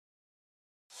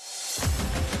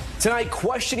Tonight,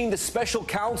 questioning the special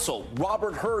counsel,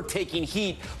 Robert Hur, taking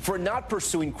heat for not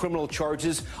pursuing criminal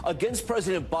charges against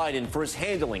President Biden for his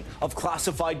handling of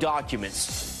classified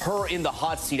documents. Hur in the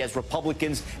hot seat as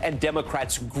Republicans and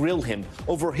Democrats grill him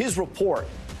over his report.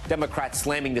 Democrats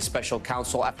slamming the special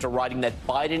counsel after writing that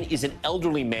Biden is an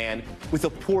elderly man with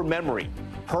a poor memory.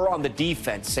 Hur on the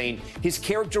defense, saying his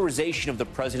characterization of the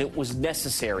president was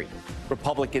necessary.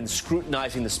 Republicans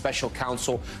scrutinizing the special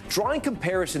counsel, drawing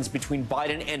comparisons between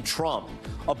Biden and Trump.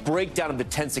 A breakdown of the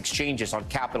tense exchanges on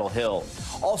Capitol Hill.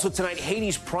 Also tonight,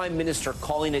 Haiti's prime minister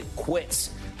calling it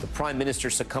quits. The prime minister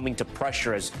succumbing to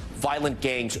pressure as violent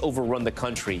gangs overrun the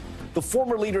country. The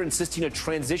former leader insisting a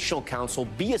transitional council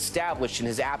be established in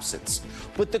his absence.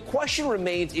 But the question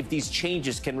remains if these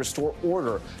changes can restore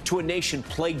order to a nation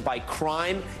plagued by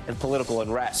crime and political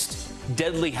unrest.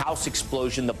 Deadly house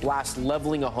explosion, the blast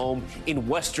leveling a home in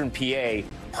western PA,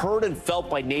 heard and felt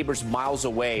by neighbors miles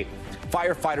away.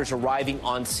 Firefighters arriving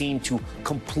on scene to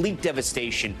complete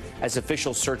devastation as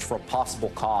officials search for a possible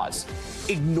cause.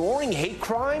 Ignoring hate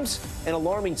crimes? An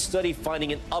alarming study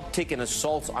finding an uptick in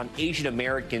assaults on Asian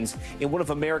Americans in one of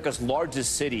America's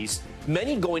largest cities,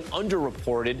 many going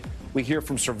underreported. We hear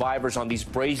from survivors on these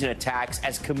brazen attacks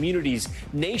as communities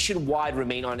nationwide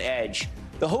remain on edge.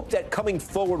 The hope that coming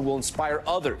forward will inspire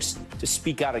others to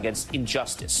speak out against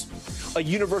injustice. A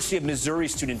University of Missouri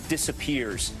student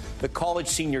disappears. The college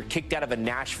senior kicked out of a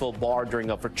Nashville bar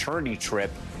during a fraternity trip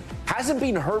hasn't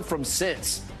been heard from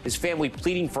since. His family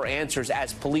pleading for answers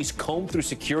as police comb through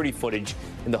security footage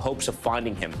in the hopes of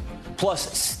finding him.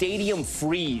 Plus, stadium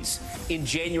freeze. In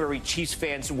January, Chiefs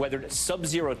fans weathered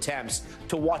sub-zero temps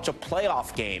to watch a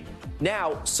playoff game.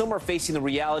 Now, some are facing the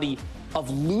reality of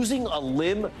losing a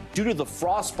limb due to the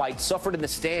frostbite suffered in the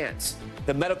stands.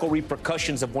 The medical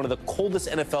repercussions of one of the coldest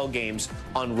NFL games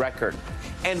on record.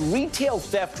 And retail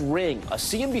theft ring, a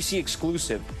CNBC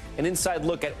exclusive, an inside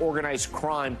look at organized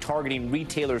crime targeting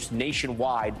retailers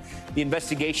nationwide. The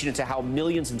investigation into how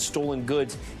millions in stolen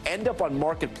goods end up on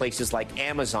marketplaces like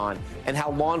Amazon and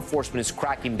how law enforcement is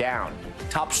cracking down.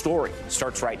 Top story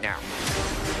starts right now.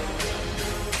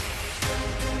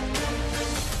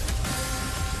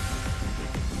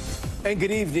 And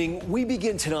good evening. We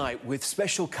begin tonight with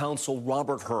special counsel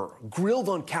Robert Hur, grilled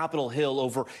on Capitol Hill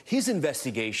over his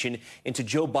investigation into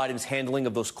Joe Biden's handling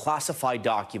of those classified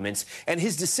documents and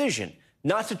his decision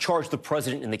not to charge the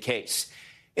president in the case.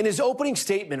 In his opening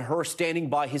statement, Hur standing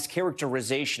by his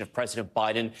characterization of President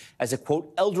Biden as a,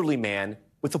 quote, elderly man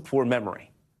with a poor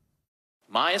memory.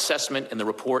 My assessment in the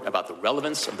report about the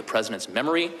relevance of the president's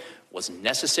memory was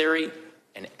necessary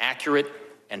and accurate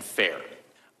and fair.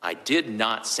 I did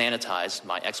not sanitize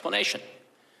my explanation,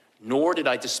 nor did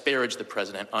I disparage the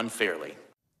president unfairly.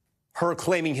 Hur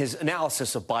claiming his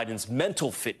analysis of Biden's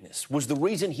mental fitness was the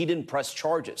reason he didn't press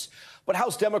charges. But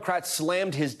House Democrats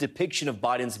slammed his depiction of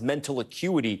Biden's mental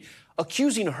acuity,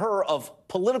 accusing Hur of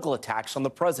political attacks on the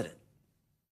president.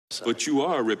 But you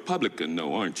are a Republican,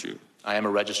 though, aren't you? I am a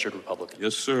registered Republican.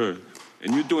 Yes, sir.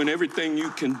 And you're doing everything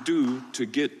you can do to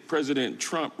get President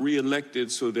Trump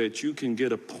reelected so that you can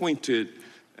get appointed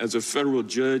as a federal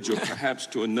judge or perhaps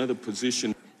to another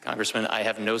position. Congressman, I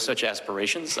have no such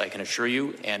aspirations, I can assure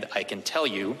you, and I can tell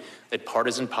you that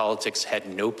partisan politics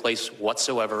had no place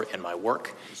whatsoever in my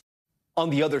work. On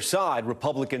the other side,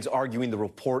 Republicans arguing the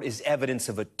report is evidence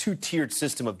of a two-tiered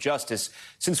system of justice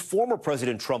since former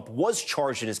President Trump was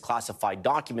charged in his classified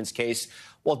documents case,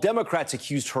 while Democrats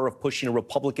accused her of pushing a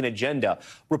Republican agenda.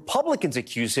 Republicans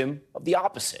accuse him of the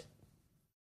opposite.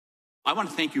 I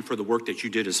want to thank you for the work that you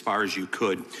did as far as you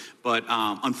could, but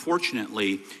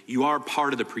unfortunately, you are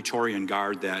part of the Praetorian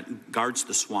Guard that guards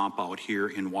the swamp out here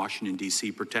in Washington,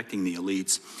 D.C., protecting the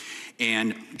elites.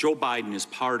 And Joe Biden is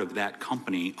part of that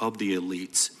company of the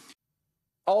elites.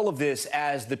 All of this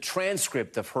as the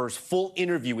transcript of Hur's full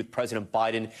interview with President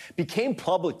Biden became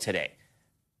public today,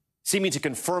 seeming to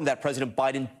confirm that President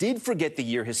Biden did forget the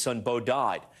year his son Beau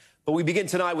died. But we begin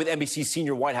tonight with NBC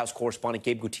senior White House correspondent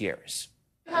Gabe Gutierrez.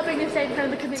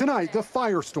 Tonight, the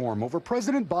firestorm over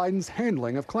President Biden's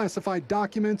handling of classified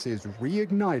documents is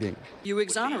reigniting. You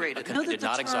exonerated him. I did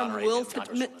not exonerate him.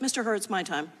 Mr. Hur, it's my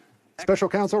time. Special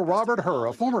counsel Robert Hur,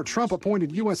 a former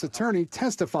Trump-appointed U.S. attorney,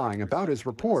 testifying about his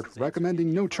report,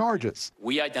 recommending no charges.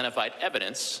 We identified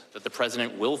evidence that the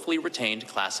president willfully retained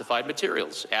classified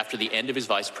materials after the end of his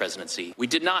vice presidency. We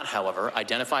did not, however,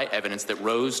 identify evidence that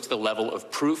rose to the level of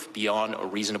proof beyond a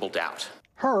reasonable doubt.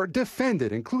 Hur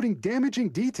defended, including damaging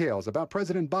details about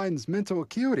President Biden's mental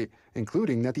acuity,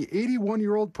 including that the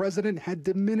 81-year-old president had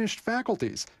diminished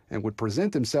faculties and would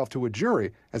present himself to a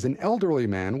jury as an elderly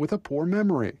man with a poor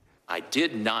memory. I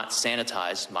did not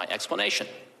sanitize my explanation,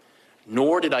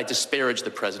 nor did I disparage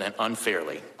the president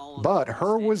unfairly. But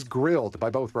Hur was grilled by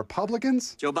both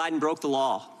Republicans. Joe Biden broke the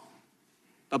law.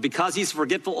 But because he's a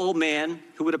forgetful old man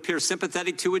who would appear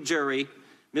sympathetic to a jury,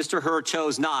 Mr. Hur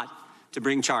chose not to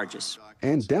bring charges.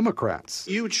 And Democrats.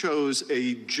 You chose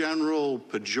a general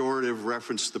pejorative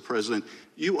reference to the president.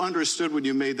 You understood when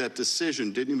you made that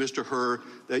decision, didn't you, Mr. Hur,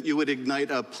 that you would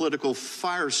ignite a political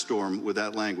firestorm with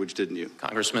that language, didn't you?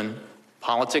 Congressman,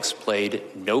 politics played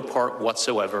no part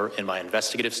whatsoever in my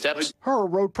investigative steps. Hur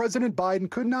wrote President Biden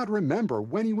could not remember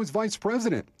when he was vice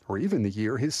president, or even the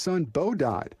year his son Beau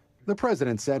died. The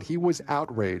president said he was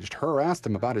outraged. Hur asked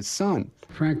him about his son.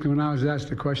 Frankly, when I was asked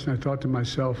the question, I thought to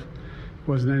myself, it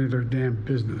wasn't any of their damn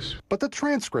business. But the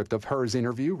transcript of Hur's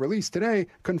interview, released today,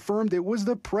 confirmed it was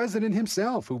the president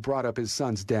himself who brought up his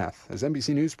son's death, as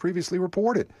NBC News previously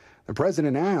reported. The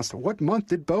president asked, what month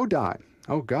did Beau die?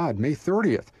 Oh, God, May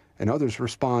 30th. And others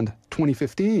respond,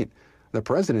 2015. The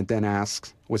president then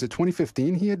asks, was it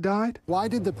 2015 he had died? Why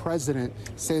did the president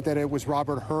say that it was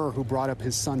Robert Hur who brought up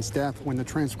his son's death when the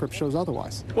transcript shows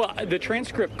otherwise? Well, the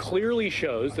transcript clearly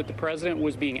shows that the president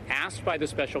was being asked by the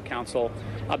special counsel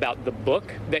about the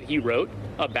book that he wrote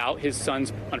about his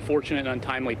son's unfortunate and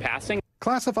untimely passing.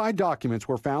 Classified documents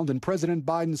were found in President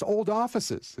Biden's old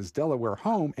offices, his Delaware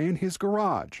home, and his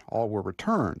garage. All were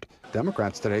returned.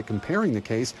 Democrats today comparing the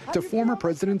case to former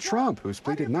President Trump, who's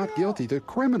pleaded not guilty to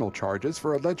criminal charges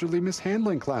for allegedly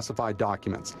mishandling classified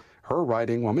documents. Her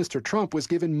writing, while Mr. Trump was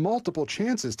given multiple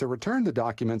chances to return the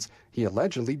documents, he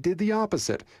allegedly did the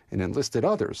opposite and enlisted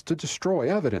others to destroy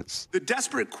evidence. The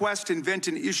desperate quest to invent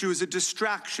an issue is a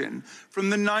distraction from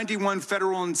the 91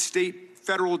 federal and state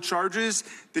federal charges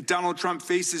that Donald Trump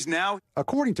faces now.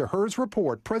 According to Hur's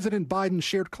report, President Biden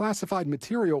shared classified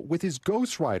material with his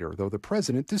ghostwriter, though the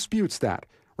president disputes that.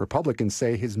 Republicans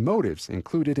say his motives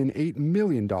included an $8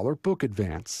 million book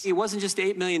advance. It wasn't just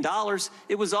 $8 million,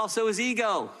 it was also his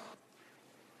ego.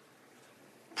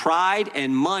 Pride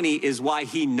and money is why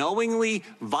he knowingly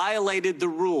violated the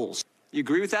rules. You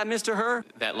agree with that, Mr. Hur?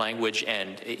 That language,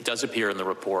 and it does appear in the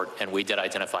report, and we did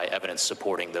identify evidence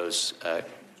supporting those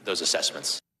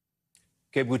assessments.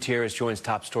 Gabe Gutierrez joins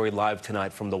Top Story live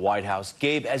tonight from the White House.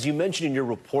 Gabe, as you mentioned in your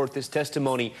report, this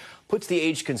testimony puts the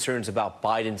age concerns about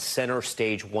Biden center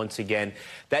stage once again.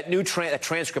 That new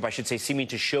transcript, I should say, seeming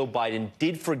to show Biden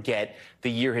did forget the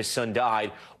year his son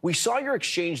died. We saw your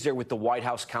exchange there with the White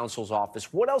House counsel's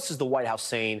office. What else is the White House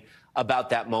saying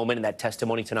about that moment and that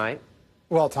testimony tonight?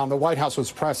 Well, Tom, the White House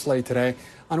was pressed late today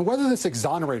on whether this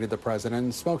exonerated the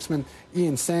president. Spokesman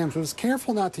Ian Sams was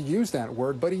careful not to use that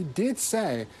word, but he did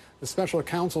say the special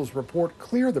counsel's report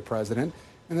cleared the president,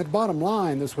 and that bottom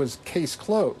line, this was case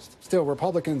closed. Still,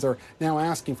 Republicans are now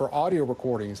asking for audio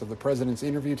recordings of the president's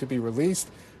interview to be released.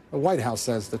 The White House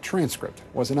says the transcript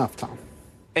was enough, Tom.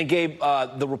 And Gabe,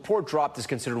 the report dropped is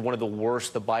considered one of the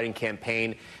worst the Biden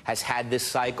campaign has had this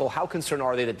cycle. How concerned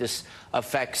are they that this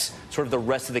affects sort of the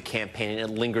rest of the campaign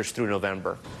and it lingers through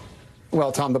November?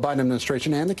 Well, Tom, the Biden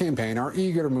administration and the campaign are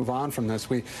eager to move on from this.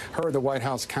 We heard the White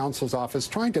House counsel's office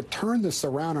trying to turn this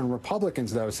around on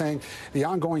Republicans, though, saying the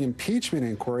ongoing impeachment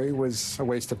inquiry was a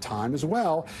waste of time as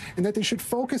well, and that they should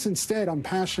focus instead on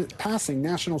passing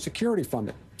national security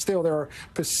funding. Still, there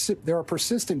are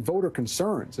persistent voter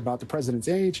concerns about the president's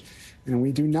age, and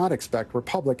we do not expect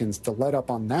Republicans to let up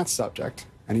on that subject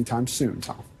anytime soon,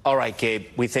 Tom. All right, Gabe,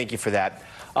 we thank you for that.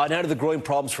 Now to the growing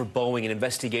problems for Boeing. An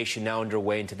investigation now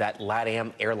underway into that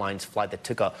LATAM Airlines flight that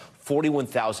took a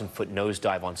 41,000-foot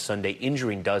nosedive on Sunday,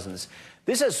 injuring dozens.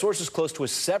 This as sources close to a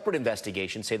separate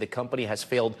investigation say the company has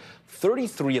failed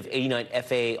 33 of 89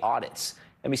 FAA audits.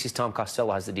 NBC's Tom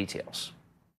Costello has the details.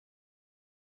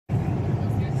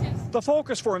 The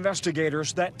focus for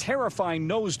investigators, that terrifying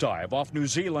nosedive off New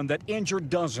Zealand that injured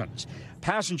dozens.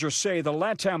 Passengers say the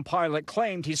LATAM pilot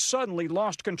claimed he suddenly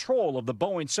lost control of the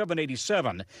Boeing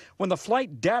 787 when the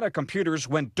flight data computers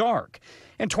went dark.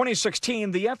 In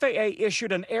 2016, the FAA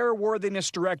issued an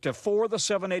airworthiness directive for the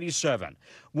 787,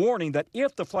 warning that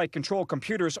if the flight control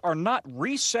computers are not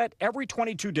reset every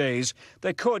 22 days,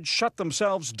 they could shut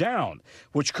themselves down,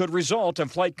 which could result in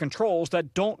flight controls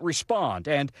that don't respond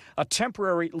and a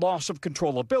temporary loss of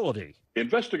controllability.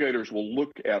 Investigators will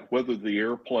look at whether the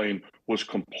airplane was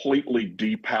completely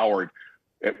depowered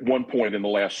at one point in the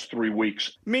last 3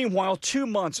 weeks. Meanwhile, 2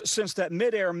 months since that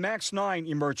mid-air MAX 9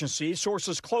 emergency,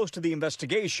 sources close to the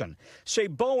investigation say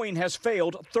Boeing has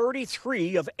failed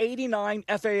 33 of 89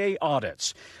 FAA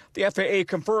audits. The FAA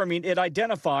confirming it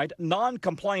identified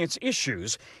non-compliance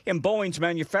issues in Boeing's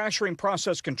manufacturing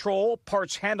process control,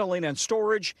 parts handling and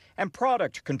storage, and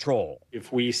product control.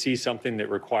 If we see something that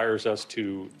requires us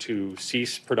to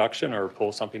cease production or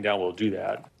pull something down, we'll do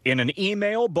that. In an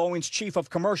email, Boeing's chief of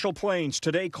commercial planes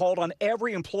today called on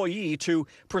every employee to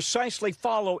precisely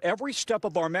follow every step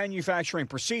of our manufacturing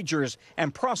procedures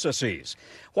and processes.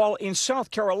 While in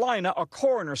South Carolina, a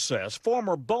coroner says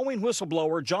former Boeing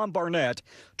whistleblower John Barnett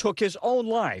took his own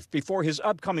life before his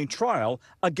upcoming trial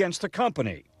against the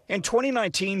company. In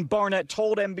 2019, Barnett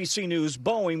told NBC News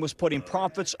Boeing was putting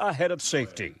profits ahead of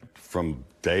safety. From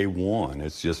day one,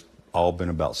 it's just all been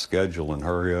about schedule and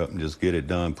hurry up and just get it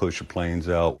done, push the planes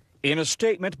out. In a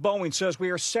statement, Boeing says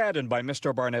we are saddened by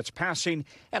Mr. Barnett's passing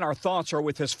and our thoughts are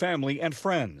with his family and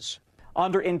friends.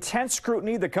 Under intense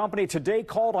scrutiny, the company today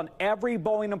called on every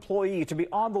Boeing employee to be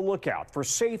on the lookout for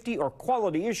safety or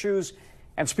quality issues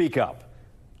and speak up.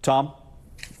 Tom?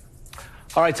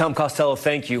 All right, Tom Costello,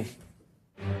 thank you.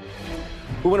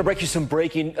 We want to bring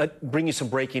you some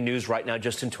breaking news right now,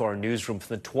 just into our newsroom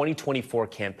from the 2024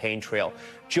 campaign trail.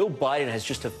 Joe Biden has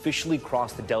just officially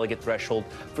crossed the delegate threshold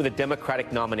for the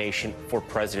Democratic nomination for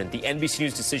president. The NBC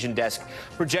News decision desk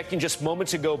projecting just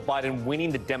moments ago Biden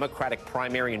winning the Democratic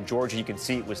primary in Georgia. You can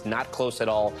see it was not close at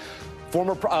all.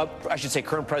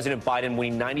 Current President Biden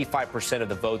winning 95% of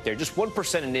the vote there. Just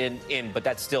 1% in, but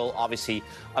that's still obviously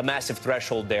a massive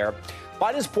threshold there.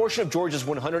 Biden's portion of Georgia's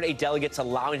 108 delegates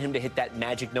allowing him to hit that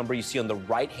magic number you see on the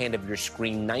right hand of your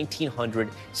screen,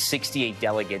 1,968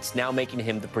 delegates, now making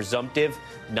him the presumptive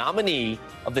nominee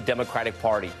of the Democratic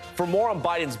Party. For more on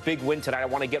Biden's big win tonight, I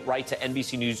want to get right to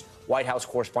NBC News White House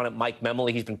correspondent Mike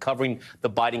Memoli. He's been covering the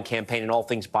Biden campaign and all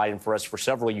things Biden for us for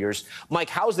several years. Mike,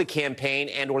 how's the campaign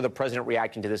and or the president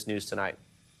reacting to this news tonight?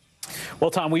 Well,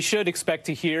 Tom, we should expect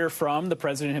to hear from the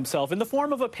president himself in the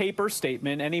form of a paper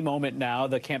statement any moment now.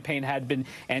 The campaign had been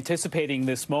anticipating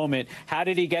this moment. How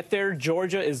did he get there?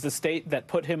 Georgia is the state that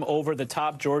put him over the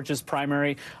top. Georgia's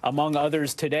primary, among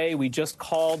others, today. We just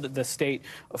called the state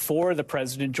for the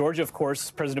president. Georgia, of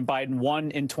course, President Biden won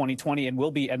in 2020 and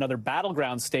will be another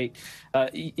battleground state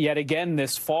yet again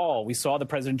this fall. We saw the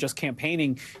president just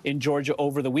campaigning in Georgia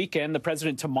over the weekend. The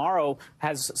president tomorrow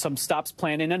has some stops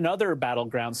planned in another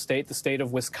battleground state, the state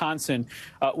of Wisconsin,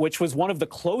 which was one of the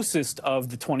closest of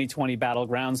the 2020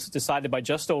 battlegrounds, decided by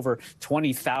just over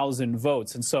 20,000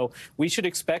 votes. And so we should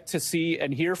expect to see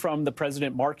and hear from the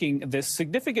president marking this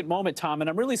significant moment, Tom. And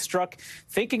I'm really struck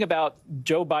thinking about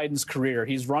Joe Biden's career.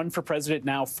 He's run for president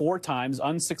now 4 times,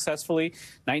 unsuccessfully,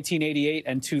 1988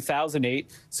 and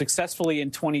 2008, successfully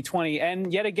in 2020,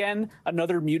 and yet again,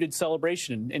 another muted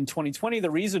celebration. In 2020,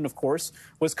 the reason, of course,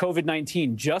 was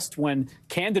COVID-19. Just when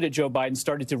candidate Joe Biden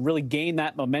started to really gain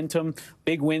that momentum,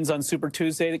 big wins on Super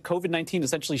Tuesday, COVID-19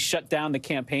 essentially shut down the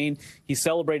campaign. He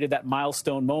celebrated that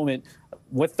milestone moment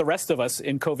with the rest of us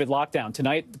in COVID lockdown.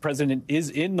 Tonight, the president is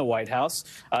in the White House.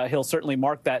 He'll certainly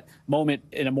mark that moment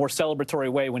in a more celebratory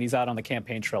way when he's out on the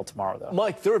campaign trail tomorrow, though.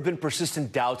 Mike, there have been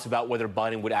persistent doubts about whether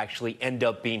Biden would actually end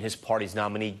up being his party's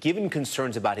nominee, given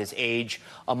concerns about his age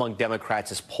among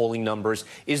Democrats as polling numbers.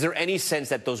 Is there any sense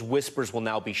that those whispers will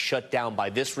now be shut down by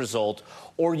this result,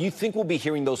 or you think we'll be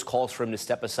hearing those calls for him to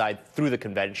step aside through the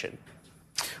convention?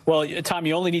 Well, Tom,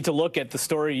 you only need to look at the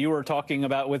story you were talking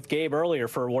about with Gabe earlier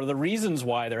for one of the reasons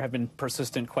why there have been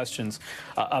persistent questions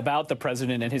about the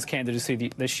president and his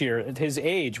candidacy this year. At his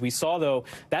age, we saw, though,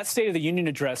 that State of the Union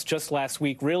address just last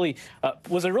week really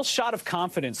was a real shot of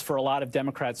confidence for a lot of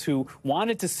Democrats who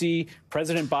wanted to see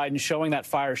President Biden showing that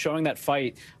fire, showing that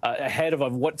fight ahead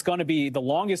of what's going to be the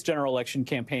longest general election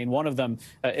campaign, one of them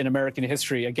in American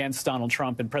history, against Donald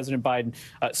Trump. And President Biden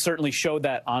certainly showed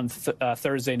that on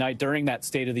Thursday night during that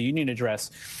State of the Union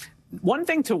address. One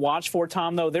thing to watch for,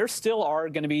 Tom, though, there still are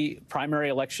going to be primary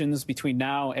elections between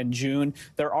now and June.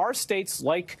 There are states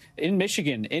like in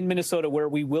Michigan, in Minnesota, where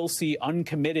we will see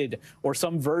uncommitted or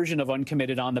some version of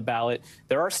uncommitted on the ballot.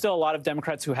 There are still a lot of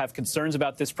Democrats who have concerns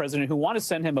about this president, who want to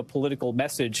send him a political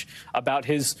message about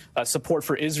his support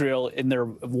for Israel in their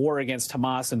war against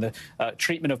Hamas and the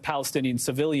treatment of Palestinian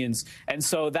civilians. And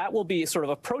so that will be sort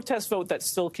of a protest vote that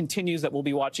still continues that we'll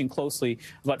be watching closely.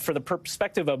 But for the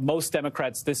perspective of most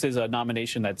Democrats, this is a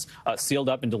nomination that's sealed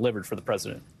up and delivered for the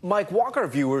president. Mike, walk our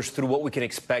viewers through what we can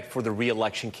expect for the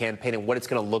re-election campaign and what it's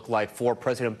going to look like for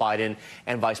President Biden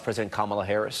and Vice President Kamala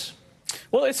Harris.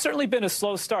 Well, it's certainly been a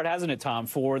slow start, hasn't it, Tom,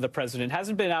 for the president?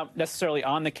 Hasn't been out necessarily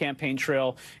on the campaign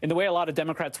trail in the way a lot of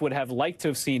Democrats would have liked to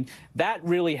have seen. That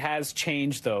really has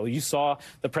changed, though. You saw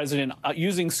the president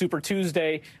using Super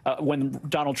Tuesday when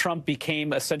Donald Trump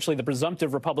became essentially the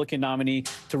presumptive Republican nominee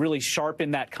to really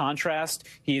sharpen that contrast.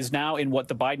 He is now in what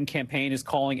the Biden campaign is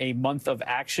calling a month of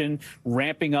action,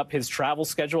 ramping up his travel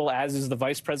schedule, as is the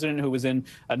vice president, who was in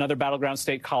another battleground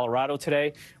state, Colorado,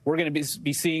 today. We're going to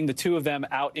be seeing the two of them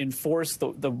out in force.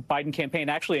 The Biden campaign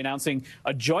actually announcing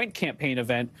a joint campaign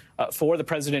event for the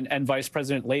president and vice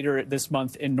president later this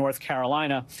month in North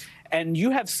Carolina. And you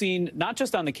have seen, not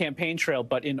just on the campaign trail,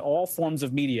 but in all forms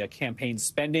of media, campaign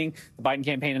spending. The Biden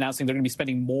campaign announcing they're going to be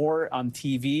spending more on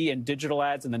TV and digital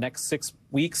ads in the next 6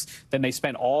 weeks than they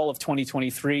spent all of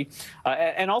 2023.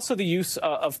 And also the use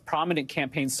of prominent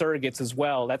campaign surrogates as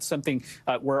well. That's something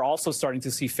we're also starting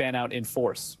to see fan out in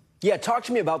force. Yeah, talk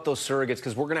to me about those surrogates,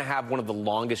 because we're going to have one of the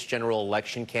longest general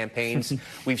election campaigns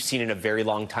we've seen in a very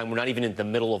long time. We're not even in the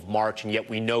middle of March, and yet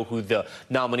we know who the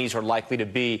nominees are likely to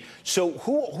be. So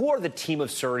who are the team of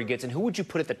surrogates, and who would you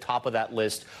put at the top of that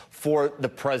list for the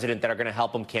president that are going to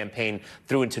help him campaign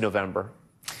through into November?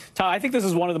 Tom, I think this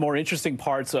is one of the more interesting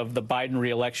parts of the Biden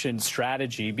reelection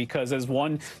strategy, because as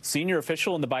one senior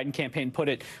official in the Biden campaign put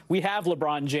it, we have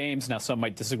LeBron James. Now, some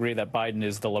might disagree that Biden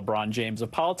is the LeBron James of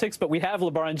politics, but we have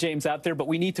LeBron James out there, but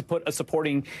we need to put a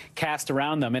supporting cast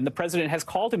around them. And the president has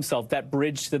called himself that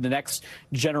bridge to the next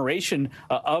generation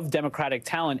of Democratic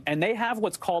talent. And they have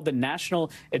what's called the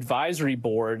National Advisory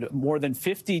Board, more than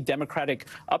 50 Democratic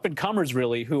up-and-comers,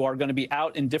 really, who are going to be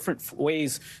out in different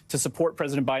ways to support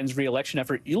President Biden's reelection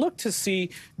effort. You look to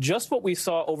see just what we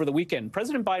saw over the weekend.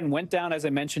 President Biden went down, as I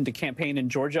mentioned, to campaign in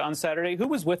Georgia on Saturday. Who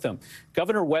was with him?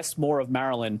 Governor Wes Moore of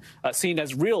Maryland, seen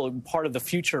as real part of the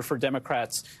future for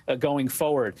Democrats going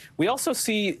forward. We also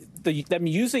see them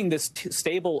using this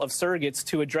stable of surrogates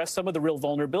to address some of the real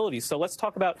vulnerabilities. So let's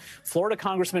talk about Florida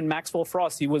Congressman Maxwell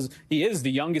Frost. He is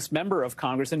the youngest member of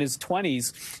Congress in his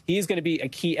 20s. He is going to be a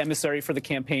key emissary for the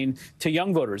campaign to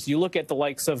young voters. You look at the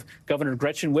likes of Governor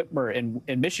Gretchen Whitmer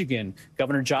in Michigan,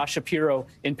 Governor Josh Shapiro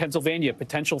in Pennsylvania,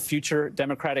 potential future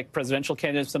Democratic presidential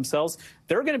candidates themselves.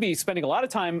 They're going to be spending a lot of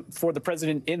time for the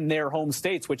president in their home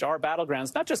states, which are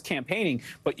battlegrounds, not just campaigning,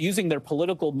 but using their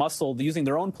political muscle, using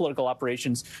their own political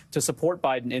operations to support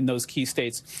Biden in those key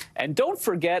states. And don't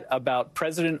forget about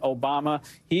President Obama.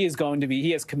 He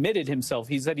has committed himself.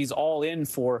 He said he's all in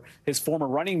for his former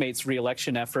running mate's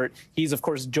reelection effort. He's, of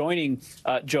course, joining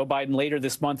Joe Biden later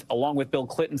this month, along with Bill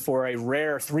Clinton, for a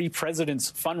rare three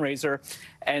presidents fundraiser.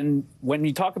 And when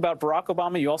you talk about Barack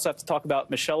Obama, you also have to talk about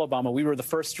Michelle Obama. We were the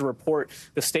first to report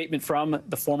the statement from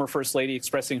the former First Lady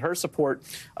expressing her support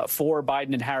for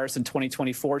Biden and Harris in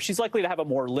 2024. She's likely to have a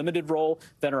more limited role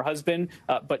than her husband,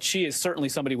 but she is certainly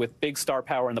somebody with big star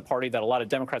power in the party that a lot of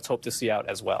Democrats hope to see out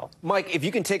as well. Mike, if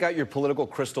you can take out your political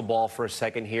crystal ball for a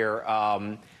second here,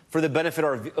 for the benefit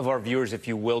of our viewers, if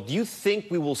you will, do you think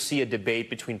we will see a debate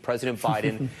between President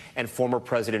Biden and former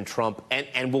President Trump?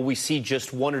 And will we see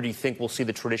just one, or do you think we'll see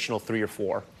the traditional 3 or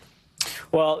 4?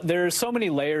 Well, there's so many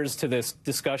layers to this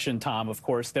discussion, Tom. Of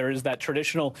course, there is that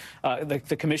traditional, the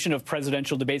Commission of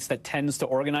Presidential Debates that tends to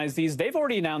organize these. They've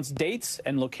already announced dates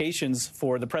and locations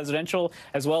for the presidential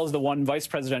as well as the one vice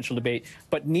presidential debate,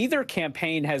 but neither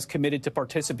campaign has committed to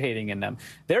participating in them.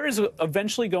 There is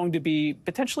eventually going to be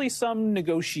potentially some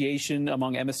negotiation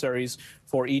among emissaries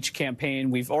for each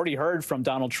campaign. We've already heard from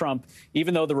Donald Trump,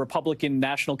 even though the Republican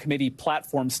National Committee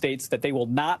platform states that they will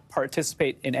not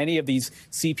participate in any of these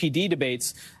CPD debates.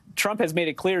 Trump has made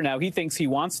it clear now he thinks he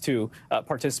wants to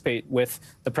participate with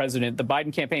the president. The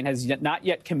Biden campaign has not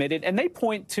yet committed, and they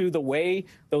point to the way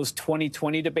those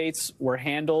 2020 debates were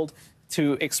handled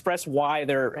to express why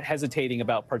they're hesitating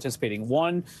about participating.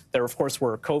 One, there, of course,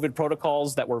 were COVID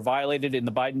protocols that were violated in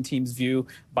the Biden team's view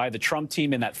by the Trump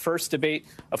team in that first debate.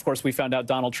 Of course, we found out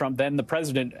Donald Trump, then the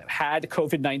president, had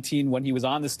COVID-19 when he was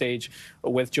on the stage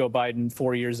with Joe Biden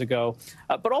 4 years ago.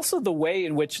 But also the way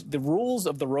in which the rules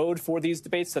of the road for these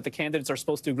debates that the candidates are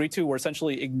supposed to agree to were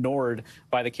essentially ignored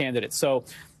by the candidates. So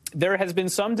there has been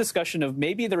some discussion of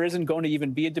maybe there isn't going to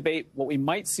even be a debate. What we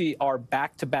might see are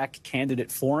back-to-back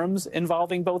candidate forums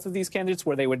involving both of these candidates,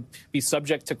 where they would be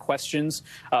subject to questions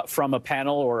from a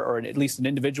panel or at least an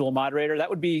individual moderator. That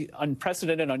would be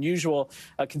unprecedented and unusual,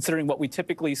 considering what we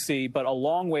typically see, but a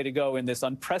long way to go in this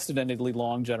unprecedentedly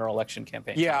long general election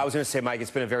campaign. Yeah, I was going to say, Mike,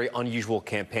 it's been a very unusual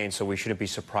campaign, so we shouldn't be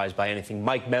surprised by anything.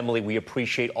 Mike Memley, we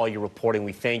appreciate all your reporting.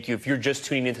 We thank you. If you're just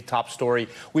tuning into Top Story,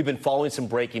 we've been following some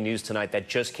breaking news tonight that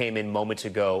just came came in moments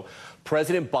ago.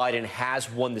 President Biden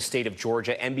has won the state of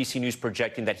Georgia. NBC News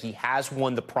projecting that he has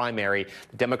won the primary,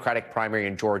 the Democratic primary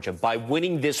in Georgia. By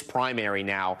winning this primary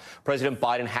now, President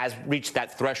Biden has reached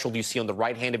that threshold you see on the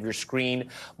right hand of your screen.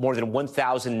 More than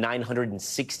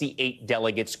 1,968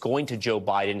 delegates going to Joe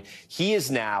Biden. He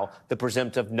is now the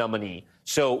presumptive nominee.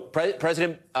 So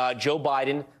President Joe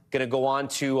Biden going to go on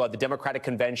to the Democratic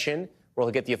convention, where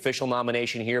he'll get the official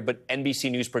nomination here. But NBC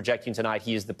News projecting tonight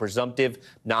he is the presumptive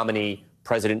nominee,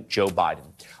 President Joe Biden.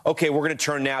 Okay, we're going to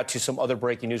turn now to some other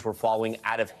breaking news we're following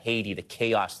out of Haiti, the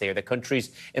chaos there. The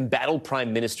country's embattled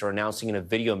prime minister announcing in a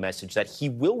video message that he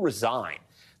will resign.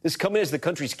 This coming as the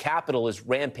country's capital is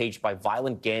rampaged by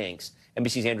violent gangs.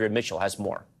 NBC's Andrea Mitchell has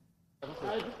more.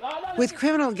 With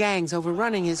criminal gangs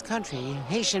overrunning his country,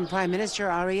 Haitian Prime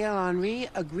Minister Ariel Henry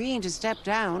agreeing to step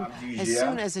down as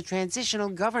soon as a transitional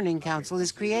governing council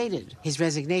is created. His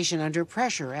resignation under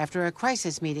pressure after a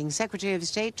crisis meeting Secretary of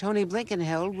State Tony Blinken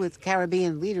held with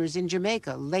Caribbean leaders in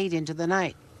Jamaica late into the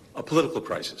night. A political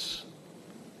crisis,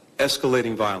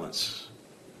 escalating violence,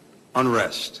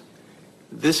 unrest.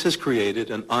 This has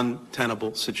created an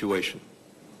untenable situation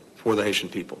for the Haitian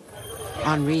people.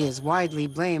 Henry is widely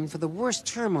blamed for the worst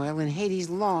turmoil in Haiti's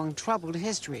long, troubled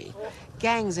history.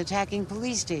 Gangs attacking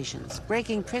police stations,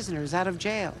 breaking prisoners out of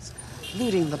jails,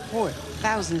 looting the port,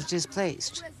 thousands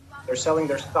displaced. They're selling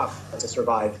their stuff to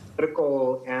survive.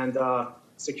 Political and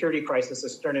security crisis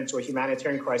has turned into a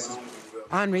humanitarian crisis.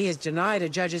 Henry has denied a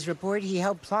judge's report he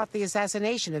helped plot the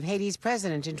assassination of Haiti's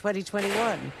president in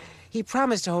 2021. He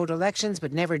promised to hold elections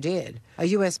but never did. A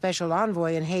U.S. special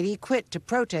envoy in Haiti quit to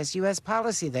protest U.S.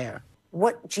 policy there.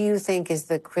 What do you think is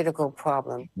the critical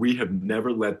problem? We have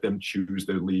never let them choose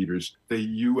their leaders. The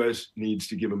U.S. needs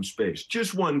to give them space.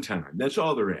 Just one time. That's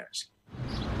all they're asking.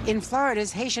 In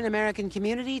Florida's Haitian-American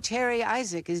community, Terry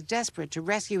Isaac is desperate to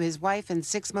rescue his wife and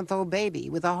 6-month-old baby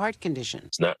with a heart condition.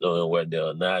 It's not knowing whether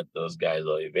or not those guys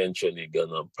are eventually going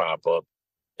to pop up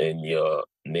in your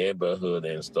neighborhood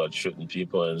and start shooting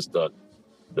people and start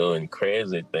doing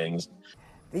crazy things.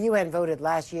 The UN voted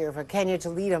last year for Kenya to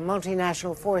lead a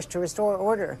multinational force to restore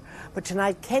order. But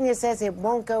tonight, Kenya says it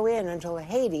won't go in until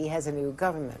Haiti has a new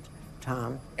government.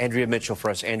 Tom. Andrea Mitchell for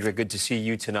us. Andrea, good to see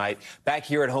you tonight. Back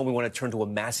here at home, we want to turn to a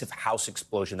massive house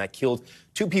explosion that killed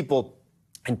 2 people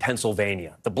in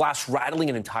Pennsylvania. The blast rattling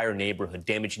an entire neighborhood,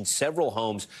 damaging several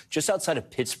homes just outside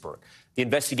of Pittsburgh. The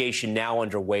investigation now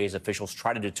underway as officials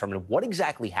try to determine what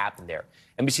exactly happened there.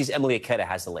 NBC's Emily Aketa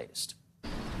has the latest.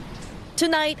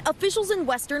 Tonight, officials in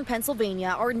western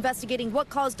Pennsylvania are investigating what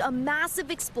caused a massive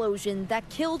explosion that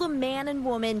killed a man and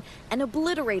woman and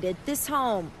obliterated this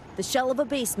home. The shell of a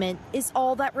basement is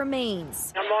all that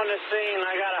remains. I'm on the scene.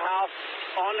 I got a house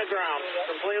on the ground,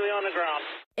 completely on the ground.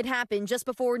 It happened just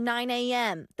before 9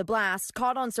 a.m. The blast,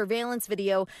 caught on surveillance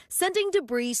video, sending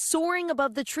debris soaring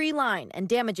above the tree line and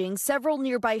damaging several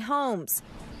nearby homes.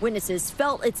 Witnesses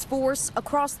felt its force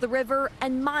across the river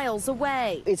and miles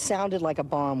away. It sounded like a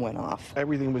bomb went off.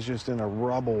 Everything was just in a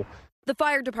rubble. The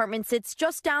fire department sits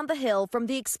just down the hill from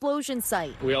the explosion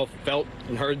site. We all felt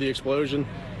and heard the explosion.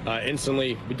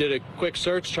 Instantly, we did a quick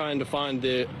search trying to find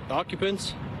the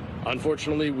occupants.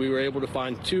 Unfortunately, we were able to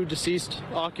find 2 deceased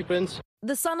occupants.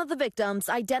 The son of the victims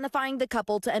identifying the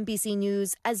couple to NBC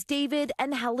News as David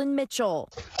and Helen Mitchell.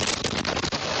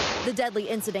 The deadly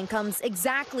incident comes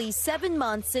exactly 7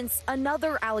 months since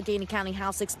another Allegheny County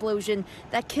house explosion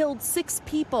that killed 6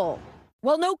 people.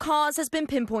 While no cause has been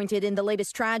pinpointed in the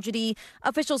latest tragedy,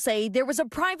 officials say there was a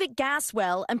private gas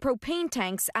well and propane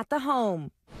tanks at the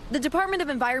home. The Department of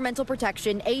Environmental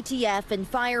Protection, ATF, and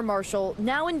Fire Marshal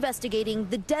now investigating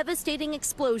the devastating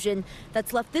explosion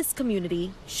that's left this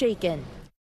community shaken.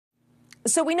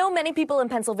 So we know many people in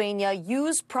Pennsylvania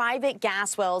use private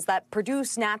gas wells that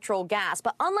produce natural gas.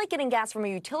 But unlike getting gas from a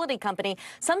utility company,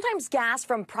 sometimes gas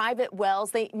from private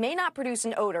wells, they may not produce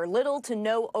an odor, little to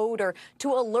no odor,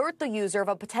 to alert the user of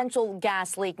a potential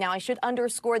gas leak. Now, I should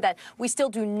underscore that we still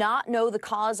do not know the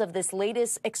cause of this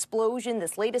latest explosion,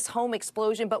 this latest home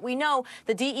explosion, but we know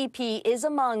the DEP is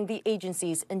among the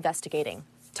agencies investigating.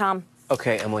 Tom.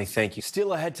 Okay, Emily, thank you.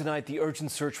 Still ahead tonight, the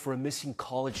urgent search for a missing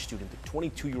college student, the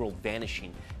 22-year-old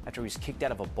vanishing after he was kicked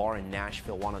out of a bar in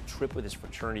Nashville on a trip with his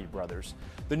fraternity brothers.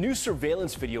 The new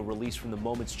surveillance video released from the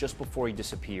moments just before he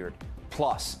disappeared.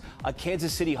 Plus, a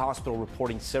Kansas City hospital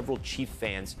reporting several Chief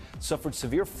fans suffered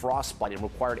severe frostbite and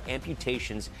required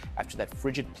amputations after that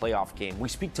frigid playoff game. We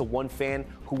speak to one fan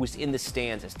who was in the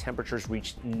stands as temperatures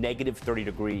reached negative 30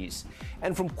 degrees.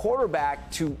 And from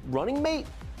quarterback to running mate,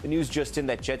 the news just in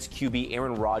that Jets QB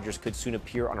Aaron Rodgers could soon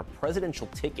appear on a presidential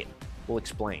ticket. We'll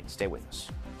explain. Stay with us.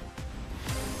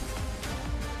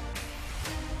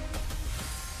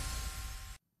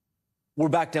 We're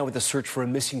back now with the search for a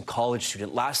missing college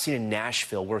student last seen in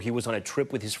Nashville, where he was on a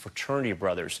trip with his fraternity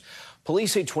brothers.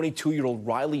 Police say 22-year-old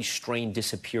Riley Strain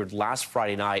disappeared last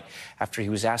Friday night after he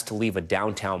was asked to leave a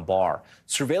downtown bar.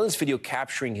 Surveillance video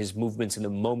capturing his movements in the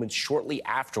moments shortly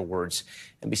afterwards.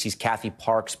 NBC's Kathy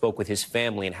Park spoke with his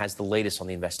family and has the latest on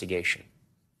the investigation.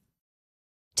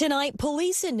 Tonight,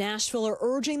 police in Nashville are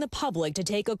urging the public to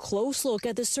take a close look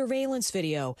at the surveillance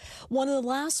video. One of the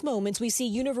last moments we see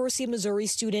University of Missouri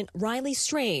student Riley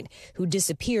Strain, who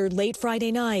disappeared late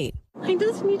Friday night. I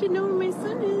just need to know where my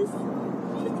son is.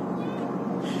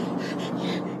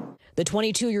 The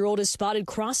 22-year-old is spotted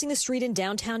crossing the street in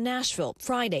downtown Nashville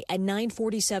Friday at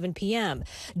 9:47 p.m.,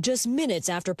 just minutes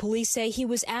after police say he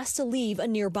was asked to leave a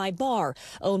nearby bar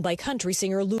owned by country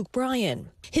singer Luke Bryan.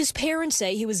 His parents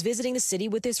say he was visiting the city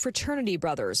with his fraternity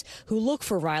brothers, who looked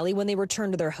for Riley when they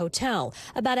returned to their hotel,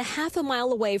 about a half a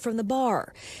mile away from the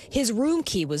bar. His room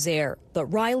key was there, but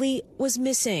Riley was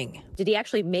missing. Did he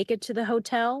actually make it to the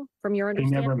hotel, from your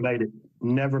understanding? He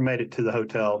never made it to the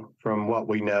hotel, from what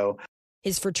we know.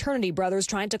 His fraternity brothers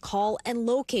tried to call and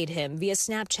locate him via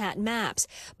Snapchat maps,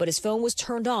 but his phone was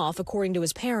turned off, according to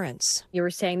his parents. You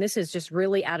were saying this is just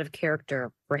really out of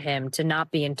character for him to not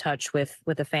be in touch with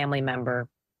a family member.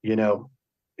 You know,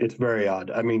 it's very odd.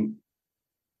 I mean,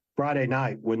 Friday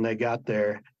night when they got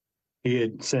there, he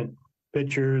had sent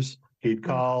pictures, he'd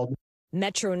called.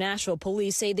 Metro Nashville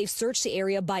police say they've searched the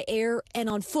area by air and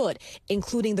on foot,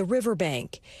 including the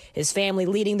riverbank. His family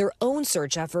leading their own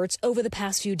search efforts over the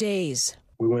past few days.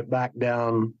 We went back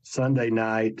down Sunday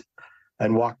night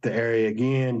and walked the area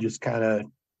again, just kind of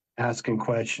asking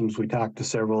questions. We talked to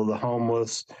several of the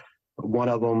homeless. One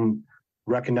of them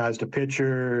recognized a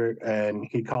picture, and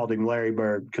he called him Larry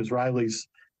Bird because Riley's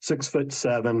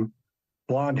 6'7",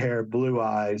 blonde hair, blue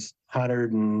eyes,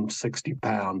 160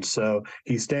 pounds. So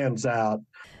he stands out.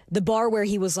 The bar where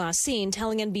he was last seen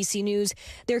telling NBC News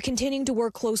they're continuing to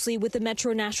work closely with the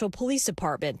Metro Nashville Police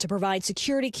Department to provide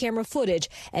security camera footage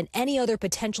and any other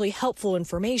potentially helpful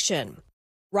information.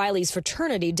 Riley's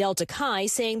fraternity, Delta Chi,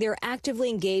 saying they're actively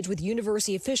engaged with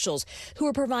university officials who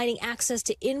are providing access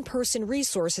to in-person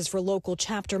resources for local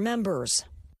chapter members.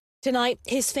 Tonight,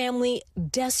 his family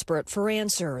desperate for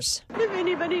answers. If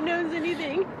anybody knows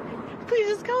anything, please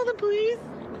just call the police.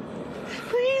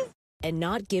 Please. And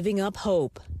not giving up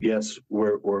hope. Yes,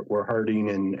 we're hurting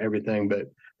and everything,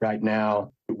 but right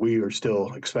now we are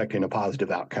still expecting a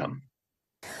positive outcome.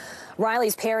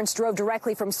 Riley's parents drove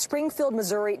directly from Springfield,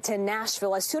 Missouri to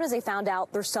Nashville as soon as they found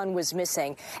out their son was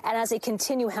missing. And as they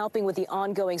continue helping with the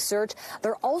ongoing search,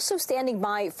 they're also standing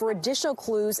by for additional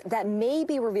clues that may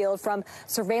be revealed from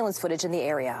surveillance footage in the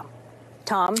area.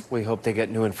 Tom? We hope they get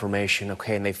new information,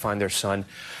 okay, and they find their son.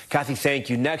 Kathy, thank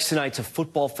you. Next tonight's a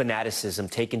football fanaticism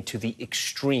taken to the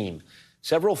extreme.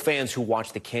 Several fans who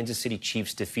watched the Kansas City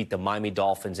Chiefs defeat the Miami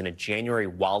Dolphins in a January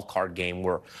wildcard game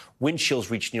where wind chills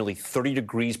reached nearly 30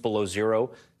 degrees below zero,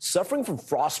 suffering from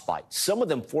frostbite, some of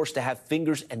them forced to have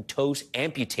fingers and toes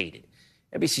amputated.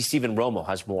 NBC's Stephen Romo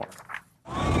has more.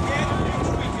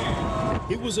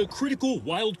 It was a critical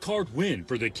wild-card win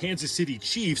for the Kansas City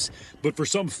Chiefs, but for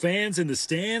some fans in the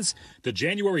stands, the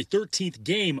January 13th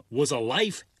game was a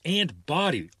life and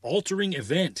body-altering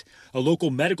event. A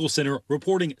local medical center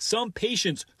reporting some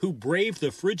patients who braved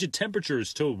the frigid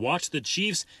temperatures to watch the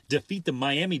Chiefs defeat the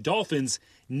Miami Dolphins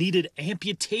needed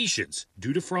amputations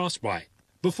due to frostbite.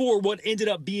 Before what ended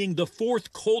up being the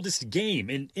fourth coldest game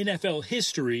in NFL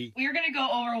history, we're going to go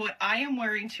over what I am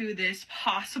wearing to this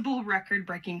possible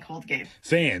record-breaking cold game.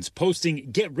 Fans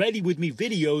posting get ready with me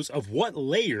videos of what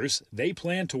layers they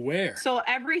plan to wear. So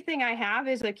everything I have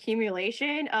is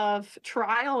accumulation of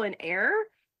trial and error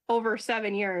over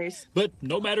 7 years. But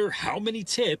no matter how many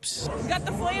tips, Got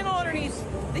the flannel underneath,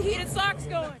 the heated socks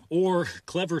going, or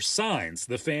clever signs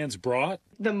the fans brought,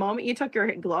 the moment you took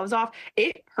your gloves off,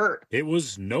 it hurt. It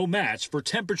was no match for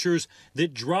temperatures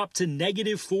that dropped to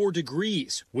 -4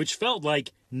 degrees, which felt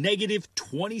like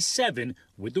 -27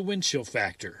 with the wind chill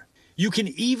factor. You can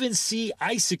even see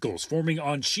icicles forming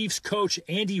on Chiefs coach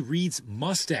Andy Reid's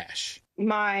mustache.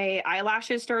 My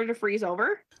eyelashes started to freeze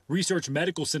over. Research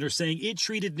Medical Center saying it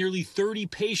treated nearly 30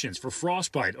 patients for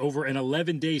frostbite over an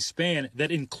 11-day span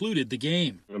that included the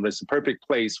game. It's the perfect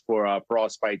place for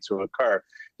frostbite to occur.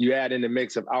 You add in the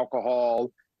mix of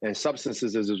alcohol and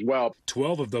substances as well.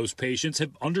 12 of those patients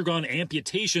have undergone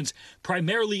amputations,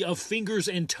 primarily of fingers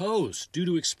and toes, due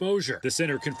to exposure. The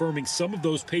center confirming some of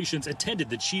those patients attended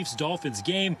the Chiefs-Dolphins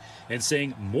game and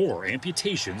saying more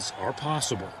amputations are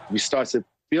possible. You start to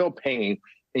feel pain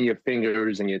in your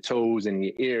fingers and your toes and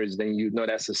your ears, then you know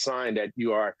that's a sign that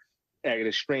you are at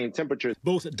extreme temperatures.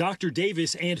 Both Dr.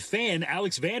 Davis and fan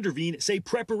Alex Vanderveen say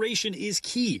preparation is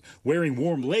key. Wearing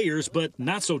warm layers, but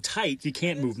not so tight you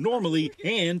can't move normally,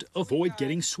 and avoid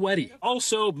getting sweaty.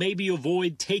 Also, maybe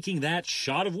avoid taking that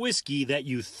shot of whiskey that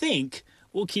you think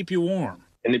will keep you warm.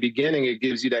 In the beginning, it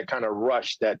gives you that kind of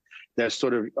rush, that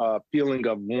sort of feeling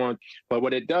of warmth. But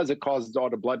what it does, it causes all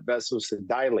the blood vessels to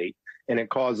dilate, and it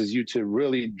causes you to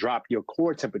really drop your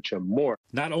core temperature more.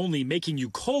 Not only making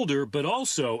you colder, but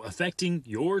also affecting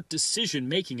your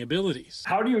decision-making abilities.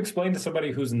 How do you explain to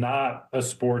somebody who's not a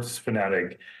sports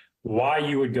fanatic why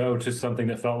you would go to something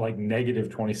that felt like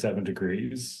negative 27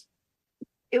 degrees?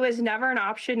 It was never an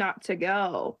option not to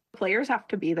go. Players have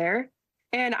to be there.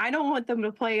 And I don't want them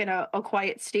to play in a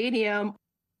quiet stadium.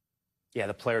 Yeah,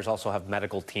 the players also have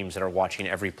medical teams that are watching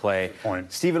every play.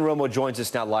 Stephen Romo joins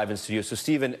us now live in studio. So,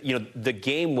 Stephen, the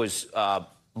game was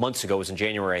months ago. It was in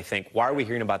January, I think. Why are we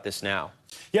hearing about this now?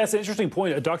 Yeah, it's an interesting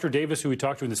point. Dr. Davis, who we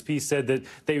talked to in this piece, said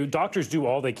that doctors do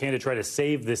all they can to try to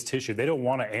save this tissue. They don't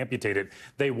want to amputate it.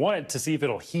 They want it to see if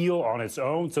it'll heal on its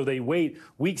own. So they wait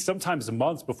weeks, sometimes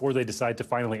months, before they decide to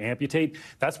finally amputate.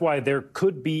 That's why there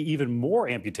could be even more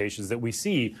amputations that we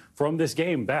see from this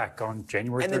game back on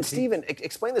January 13th. And then, Stephen,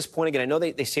 explain this point again. I know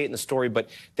they say it in the story, but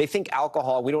they think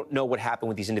alcohol, we don't know what happened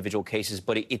with these individual cases,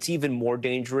 but it's even more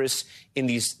dangerous in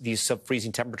these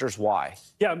sub-freezing temperatures. Why?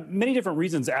 Yeah, many different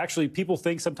reasons. Actually, people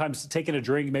think sometimes taking a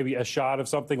drink, maybe a shot of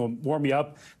something will warm you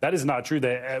up. That is not true.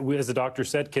 That, as the doctor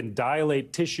said, can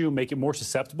dilate tissue, make it more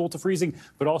susceptible to freezing,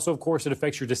 but also, of course, it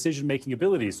affects your decision-making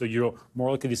abilities. So you're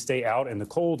more likely to stay out in the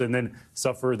cold and then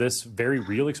suffer this very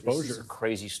real exposure. This is a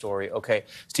crazy story. Okay,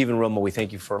 Stephen Romo, we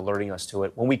thank you for alerting us to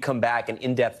it. When we come back, an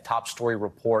in-depth top story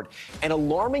report, an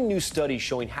alarming new study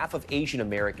showing half of Asian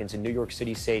Americans in New York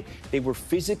City say they were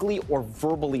physically or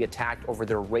verbally attacked over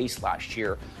their race last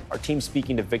year. Our team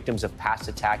speaking to victims of past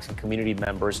attacks and community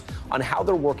members on how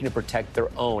they're working to protect their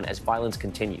own as violence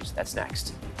continues. That's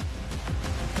next.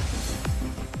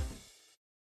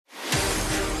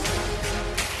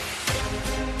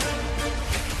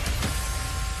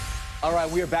 All right,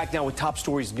 we are back now with Top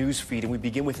Stories news feed, and we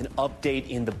begin with an update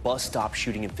in the bus stop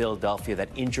shooting in Philadelphia that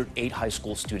injured 8 high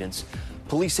school students.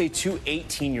 Police say 2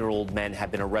 18-year-old men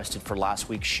have been arrested for last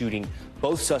week's shooting.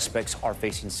 Both suspects are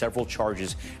facing several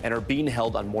charges and are being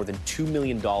held on more than $2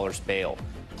 million bail.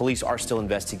 Police are still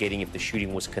investigating if the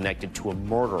shooting was connected to a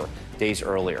murder days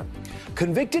earlier.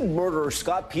 Convicted murderer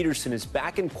Scott Peterson is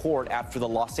back in court after the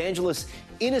Los Angeles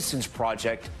Innocence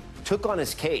Project took on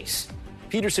his case.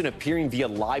 Peterson appearing via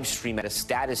live stream at a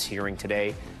status hearing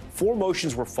today. 4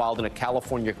 motions were filed in a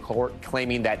California court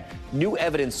claiming that new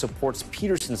evidence supports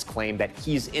Peterson's claim that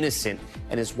he's innocent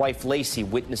and his wife Lacey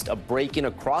witnessed a break-in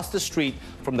across the street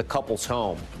from the couple's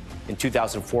home. In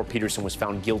 2004, Peterson was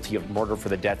found guilty of murder for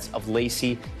the deaths of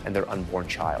Lacey and their unborn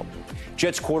child.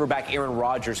 Jets quarterback Aaron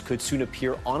Rodgers could soon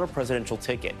appear on a presidential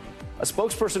ticket. A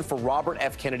spokesperson for Robert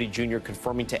F. Kennedy Jr.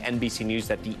 confirming to NBC News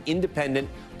that the independent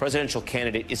presidential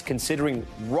candidate is considering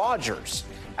Rodgers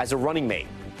as a running mate.